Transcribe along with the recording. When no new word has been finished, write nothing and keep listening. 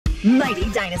mighty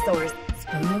dinosaurs,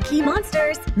 spooky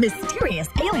monsters, mysterious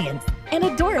aliens, and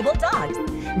adorable dogs.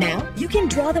 Now you can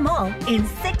draw them all in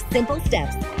 6 simple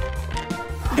steps.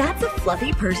 That's a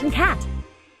fluffy Persian cat.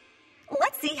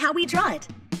 Let's see how we draw it.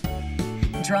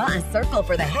 Draw a circle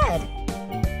for the head.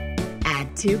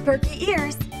 Add 2 perky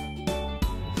ears,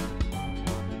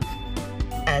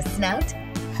 a snout,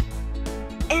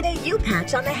 and a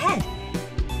U-patch on the head.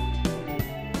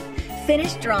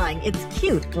 Finish drawing its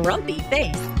cute, grumpy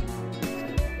face.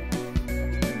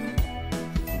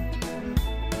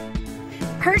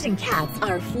 Persian cats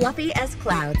are fluffy as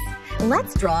clouds.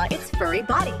 Let's draw its furry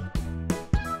body.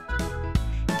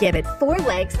 Give it 4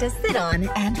 legs to sit on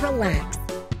and relax.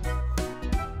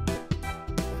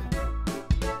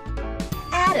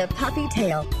 Add a puffy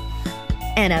tail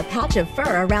and a patch of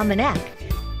fur around the neck.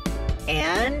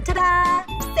 And ta-da!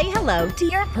 Say hello to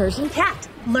your Persian cat.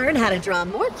 Learn how to draw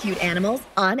more cute animals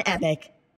on Epic.